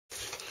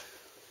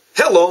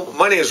Hello,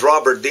 my name is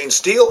Robert Dean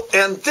Steele,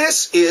 and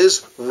this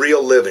is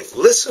Real Living.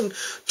 Listen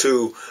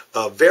to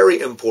a very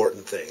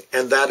important thing,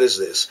 and that is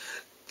this.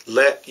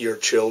 Let your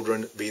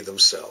children be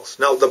themselves.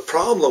 Now, the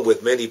problem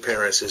with many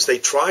parents is they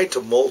try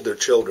to mold their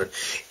children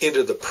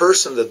into the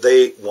person that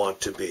they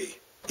want to be,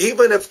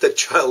 even if the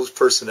child's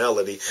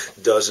personality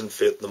doesn't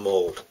fit the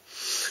mold.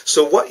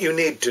 So what you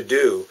need to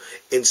do,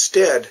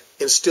 instead,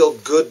 instill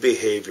good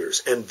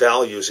behaviors and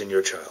values in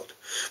your child.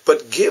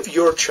 But give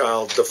your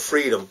child the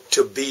freedom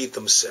to be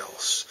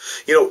themselves.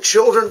 You know,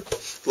 children,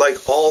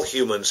 like all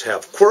humans,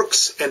 have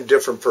quirks and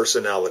different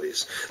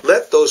personalities.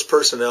 Let those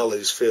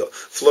personalities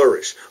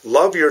flourish.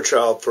 Love your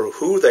child for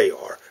who they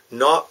are,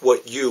 not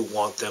what you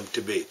want them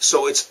to be.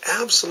 So it's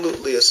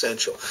absolutely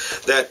essential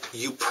that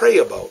you pray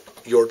about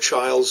your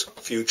child's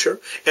future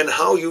and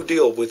how you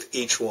deal with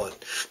each one.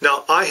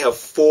 Now, I have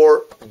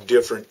 4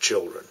 different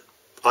children.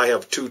 I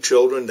have 2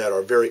 children that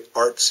are very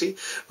artsy,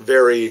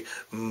 very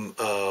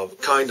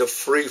kind of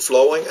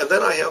free-flowing, and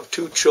then I have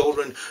 2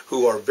 children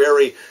who are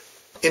very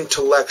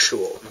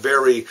intellectual,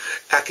 very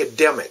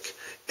academic,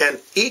 and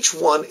each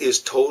one is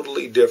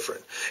totally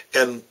different.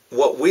 And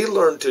what we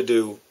learned to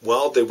do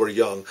while they were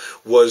young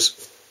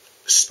was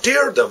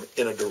steer them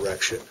in a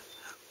direction,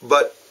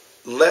 but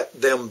let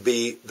them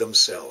be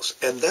themselves.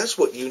 And that's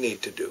what you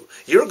need to do.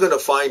 You're going to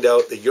find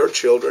out that your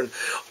children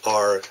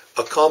are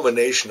a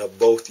combination of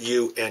both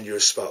you and your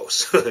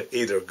spouse,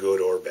 either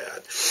good or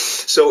bad.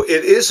 So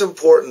it is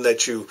important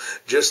that you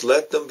just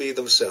let them be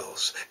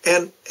themselves.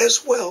 And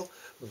as well,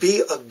 be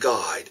a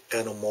guide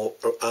and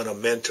a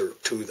mentor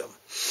to them.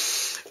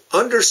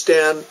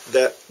 Understand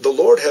that the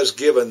Lord has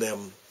given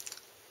them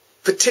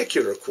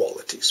particular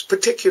qualities,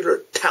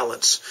 particular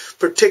talents,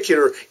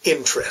 particular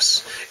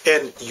interests.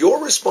 And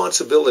your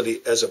responsibility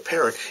as a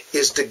parent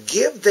is to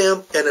give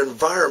them an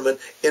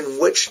environment in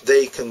which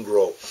they can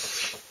grow.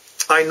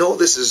 I know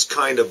this is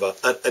kind of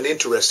an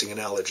interesting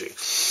analogy.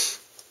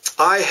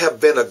 I have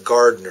been a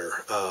gardener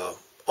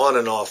on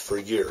and off for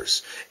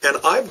years. And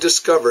I've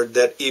discovered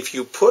that if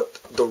you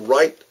put the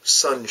right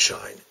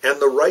sunshine and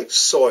the right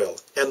soil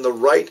and the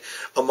right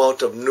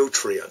amount of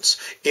nutrients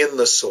in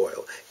the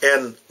soil,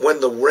 and when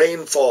the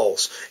rain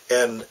falls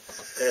and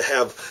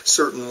have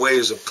certain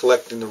ways of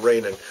collecting the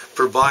rain and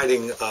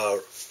providing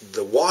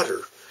the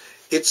water,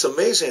 it's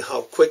amazing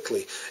how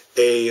quickly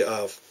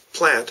a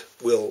plant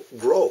will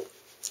grow.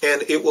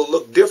 And it will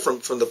look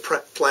different from the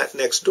plant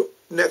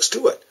next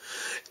to it.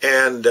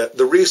 And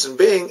the reason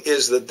being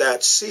is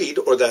that seed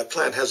or that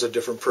plant has a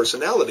different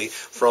personality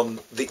from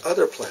the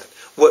other plant.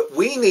 What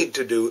we need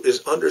to do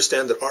is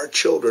understand that our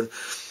children,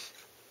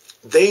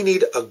 they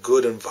need a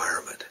good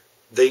environment.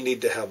 They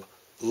need to have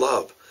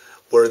love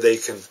where they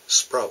can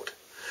sprout.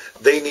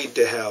 They need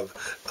to have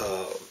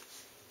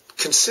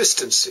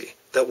consistency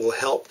that will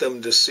help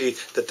them to see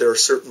that there are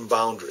certain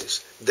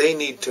boundaries. They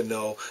need to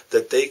know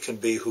that they can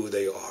be who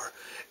they are,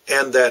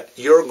 and that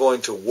you're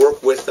going to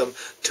work with them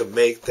to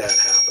make that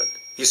happen.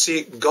 You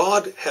see,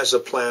 God has a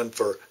plan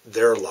for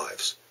their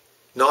lives,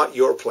 not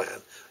your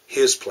plan,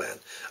 His plan.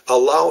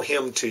 Allow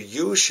Him to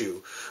use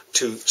you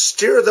to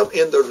steer them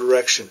in the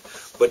direction.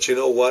 But you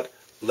know what?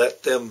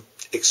 Let them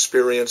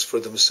experience for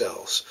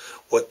themselves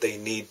what they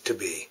need to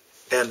be.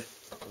 And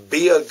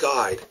be a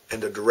guide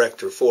and a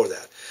director for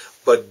that.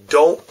 But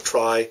don't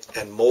try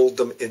and mold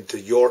them into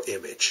your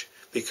image,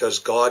 because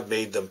God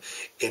made them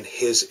in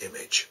His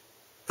image.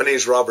 My name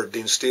is Robert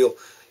Dean Steele.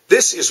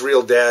 This is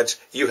Real Dads.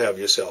 You have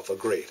yourself a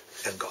great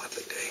and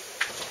godly day.